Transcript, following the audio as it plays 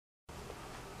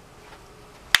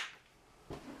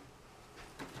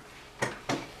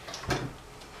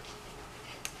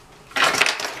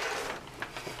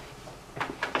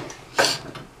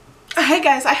Hi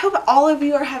guys, I hope all of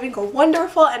you are having a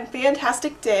wonderful and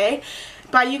fantastic day.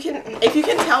 But if you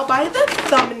can tell by the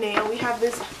thumbnail, we have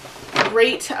this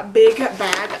great big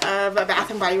bag of Bath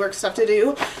and Body Works stuff to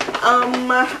do.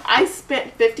 I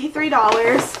spent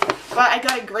 $53, but I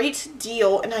got a great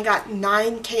deal and I got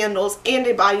 9 candles and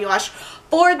a body wash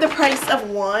for the price of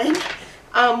one.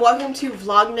 Welcome to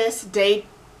Vlogmas Day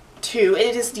 2.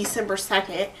 It is December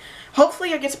 2nd.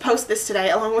 Hopefully I get to post this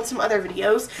today along with some other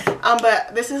videos.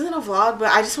 But this isn't a vlog,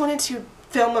 but I just wanted to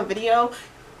film a video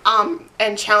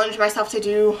and challenge myself to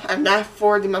do enough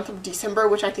for the month of December,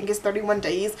 which I think is 31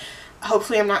 days.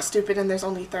 Hopefully I'm not stupid and there's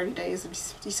only 30 days of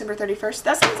December 31st.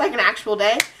 That sounds like an actual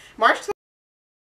day. March